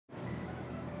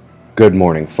Good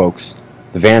morning, folks.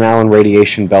 The Van Allen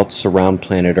radiation belts surround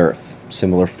planet Earth.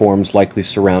 Similar forms likely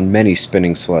surround many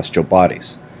spinning celestial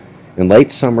bodies. In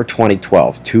late summer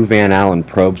 2012, two Van Allen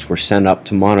probes were sent up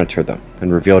to monitor them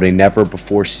and revealed a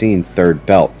never-before-seen third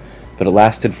belt, but it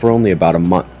lasted for only about a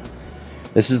month.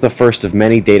 This is the first of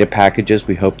many data packages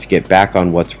we hope to get back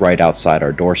on what's right outside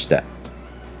our doorstep.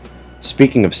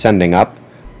 Speaking of sending up,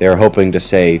 they are hoping to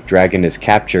say Dragon is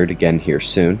captured again here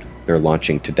soon. They're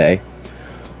launching today.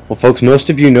 Well, folks, most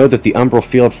of you know that the umbral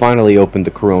field finally opened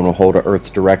the coronal hole to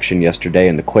Earth's direction yesterday,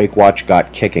 and the quake watch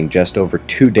got kicking just over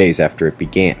 2 days after it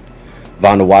began.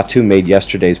 Vanuatu made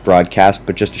yesterday's broadcast,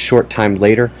 but just a short time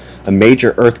later, a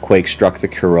major earthquake struck the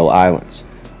Kuril Islands.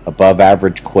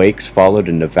 Above-average quakes followed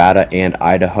in Nevada and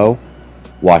Idaho.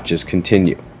 Watches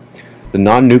continue. The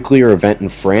non-nuclear event in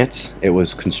France, it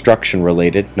was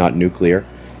construction-related, not nuclear.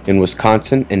 In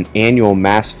Wisconsin, an annual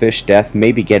mass fish death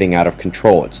may be getting out of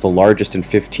control. It's the largest in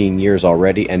 15 years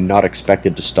already and not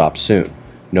expected to stop soon.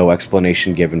 No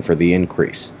explanation given for the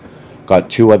increase.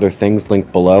 Got two other things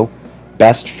linked below.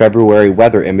 Best February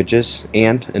weather images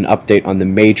and an update on the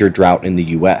major drought in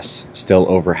the US,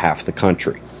 still over half the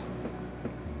country.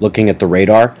 Looking at the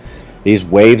radar, these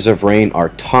waves of rain are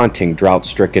taunting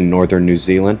drought-stricken northern New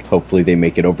Zealand. Hopefully they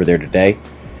make it over there today.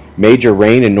 Major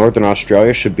rain in northern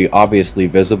Australia should be obviously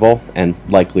visible and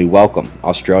likely welcome.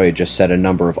 Australia just set a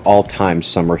number of all-time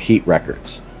summer heat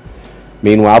records.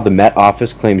 Meanwhile, the Met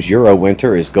Office claims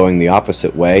Eurowinter is going the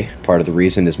opposite way. Part of the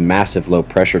reason is massive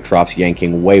low-pressure troughs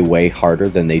yanking way harder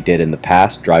than they did in the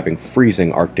past, driving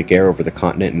freezing Arctic air over the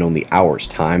continent in only hours'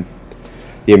 time.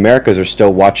 The Americas are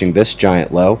still watching this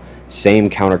giant low, same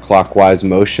counterclockwise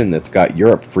motion that's got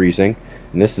Europe freezing,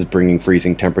 and this is bringing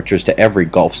freezing temperatures to every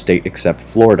Gulf state except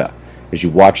Florida. As you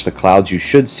watch the clouds, you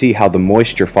should see how the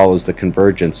moisture follows the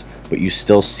convergence, but you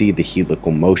still see the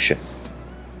helical motion.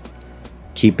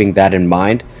 Keeping that in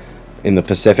mind, in the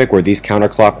Pacific, where these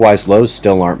counterclockwise lows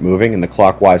still aren't moving, and the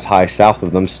clockwise high south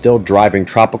of them still driving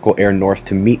tropical air north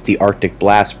to meet the Arctic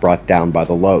blast brought down by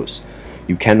the lows.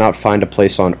 You cannot find a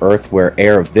place on Earth where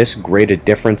air of this great a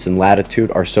difference in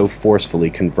latitude are so forcefully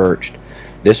converged.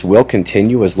 This will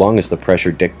continue as long as the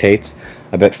pressure dictates.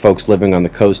 I bet folks living on the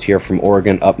coast here from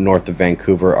Oregon up north of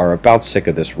Vancouver are about sick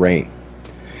of this rain.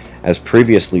 As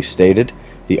previously stated,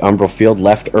 the umbral field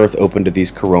left Earth open to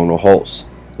these coronal holes.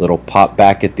 Little pop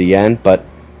back at the end, but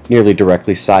nearly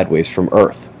directly sideways from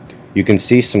Earth. You can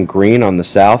see some green on the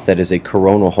south. That is a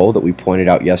coronal hole that we pointed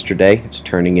out yesterday. It's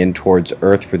turning in towards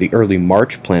Earth for the early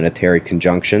March planetary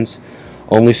conjunctions.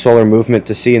 Only solar movement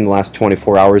to see in the last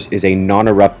 24 hours is a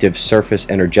non-eruptive surface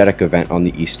energetic event on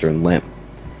the eastern limb.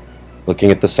 Looking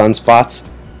at the sunspots,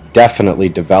 definitely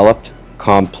developed,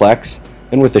 complex,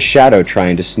 and with a shadow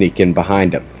trying to sneak in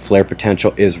behind them. Flare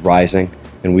potential is rising,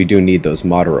 and we do need those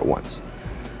moderate ones.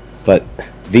 But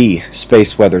the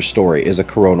space weather story is a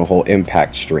coronal hole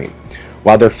impact stream.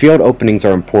 While their field openings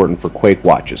are important for quake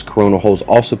watches, coronal holes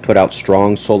also put out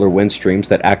strong solar wind streams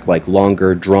that act like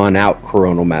longer, drawn-out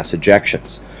coronal mass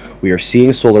ejections. We are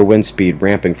seeing solar wind speed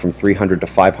ramping from 300 to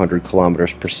 500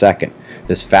 kilometers per second.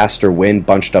 This faster wind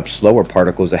bunched up slower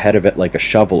particles ahead of it like a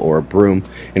shovel or a broom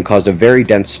and caused a very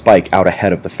dense spike out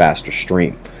ahead of the faster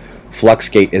stream. Flux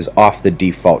gate is off the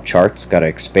default charts, gotta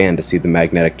expand to see the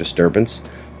magnetic disturbance.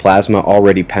 Plasma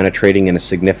already penetrating in a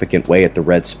significant way at the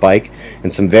red spike,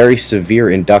 and some very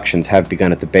severe inductions have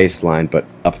begun at the baseline, but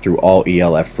up through all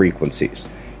ELF frequencies.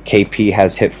 KP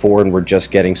has hit 4 and we're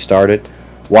just getting started.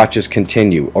 Watches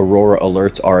continue. Aurora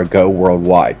alerts are a go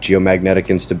worldwide. Geomagnetic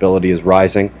instability is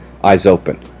rising. Eyes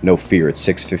open. No fear. It's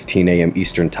 6:15 a.m.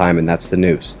 Eastern Time, and that's the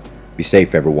news. Be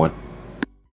safe, everyone.